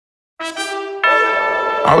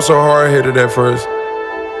I was so hard-headed at first.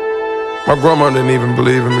 My grandma didn't even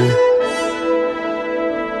believe in me.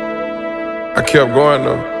 I kept going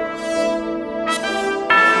though.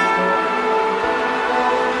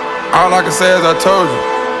 All I can say is I told you.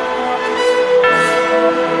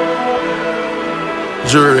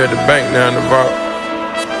 Jury at the bank now in the vault.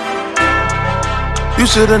 You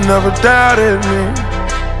should've never doubted me.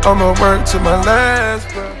 I'ma work to my last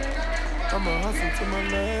breath. I'ma hustle to my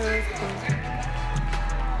last breath.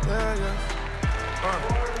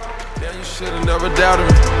 Yeah, you should've never doubted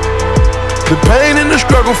me. The pain and the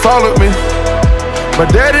struggle followed me. My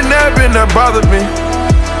daddy never been that bothered me.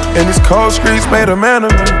 And these cold streets made a man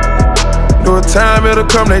of me. Knew a time it'll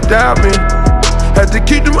come, they doubt me. Had to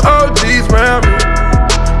keep them OGs around me.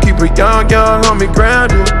 Keep a young homie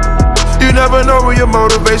grounded. You never know where your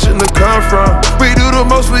motivation to come from. We do the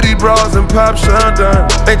most with these bras and pop shundun.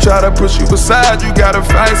 They try to push you aside, you gotta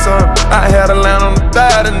fight some. I had a line on the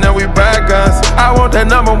thigh and now we buy guns. I want that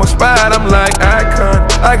number one spot, I'm like icon.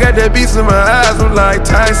 I got that beast in my eyes, I'm like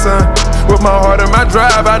Tyson. With my heart and my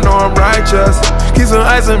drive, I know I'm righteous. Keep some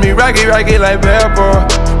ice on me, rocky like bad boy.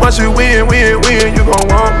 Once you win, you gon'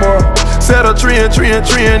 want more. Set a tree and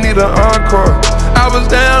need an encore. I was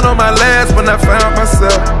down on my last when I found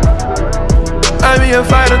myself. I be a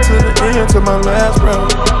fighter to the end, to my last breath.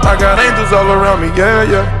 I got angels all around me, yeah.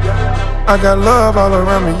 I got love all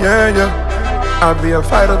around me, yeah. I be a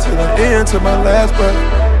fighter to the end, to my last breath.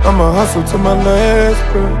 I'ma hustle to my last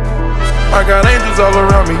breath. I got angels all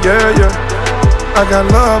around me, yeah. I got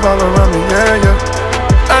love all around me, yeah.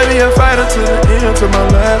 I be a fighter to the end, to my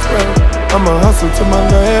last breath. I'ma hustle to my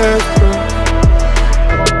last breath.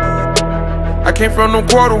 I came from them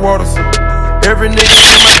quarter waters. Every nigga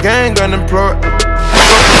in my gang unemployed. On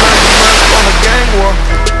a gang war.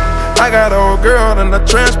 I got an old girl and a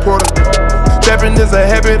transporter. Trapping is a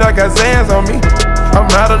habit, I got Zans on me. I'm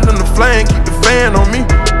hotter than the flame, keep the fan on me.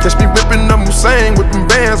 Catch me whipping up Hussein with them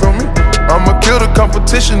bands on me. I'ma kill the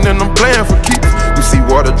competition and I'm playing for keeps. You see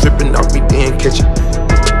water dripping off me, then catch it.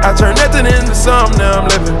 I turned nothing into something, now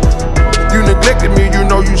I'm living. You neglected me, you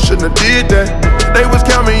know you shouldn't have did that. They was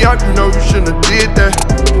counting me out, you know you shouldn't have did that.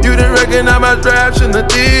 You didn't recognize my drive, shouldn't have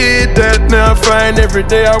did that. Now I find every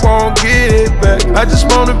day I won't get it back. I just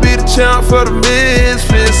wanna be the champ for the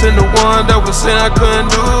misfits and the one that was saying I couldn't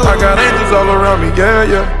do it. I got angels all around me,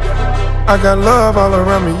 yeah. I got love all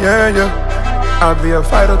around me, yeah. I'll be a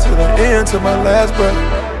fighter to the end, to my last breath.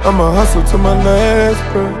 I'ma hustle to my last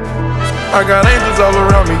breath. I got angels all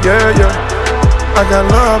around me, yeah. I got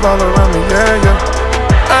love all around me, yeah.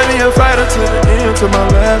 I be a fighter to the end, to my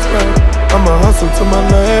last breath. I'ma hustle to my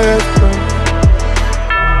last breath.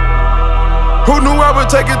 Who knew I would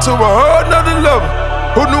take it to a whole nother level?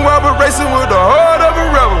 Who knew I would racing with the heart of a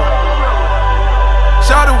rebel?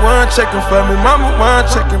 Shawty one checking for me, mama one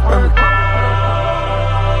checking for me.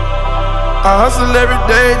 I hustle every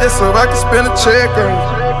day just so I can spend a check on you.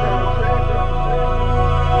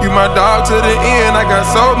 You my dog to the end, I got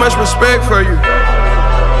so much respect for you.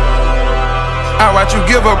 I watch you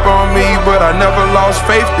give up on me, but I never lost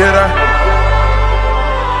faith, did I?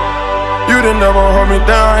 You didn't never hold me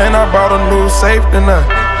down, and I bought a new safe, didn't I?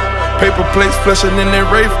 Paper plates flushing in their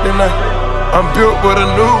rafe, didn't I? I'm built with a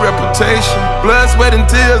new reputation. Blood, sweat, and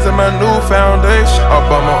tears in my new foundation.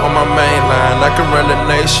 Obama on my main line, I can run the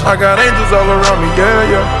nation. I got angels all around me,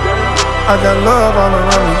 yeah. I got love all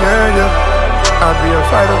around me, yeah. I'll be a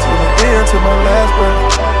fighter to the end, to my last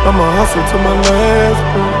breath. I'ma hustle to my last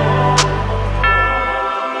breath.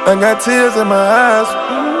 I got tears in my eyes.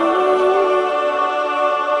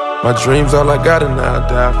 My dreams all I got and I'll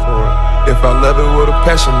die for it. If I love it with a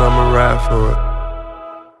passion, I'ma ride for it.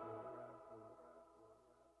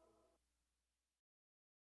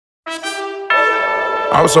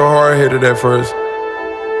 I was so hard-headed at first.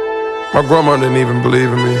 My grandma didn't even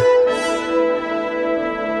believe in me.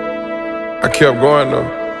 I kept going though.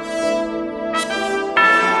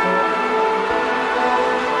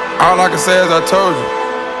 All I can say is I told you.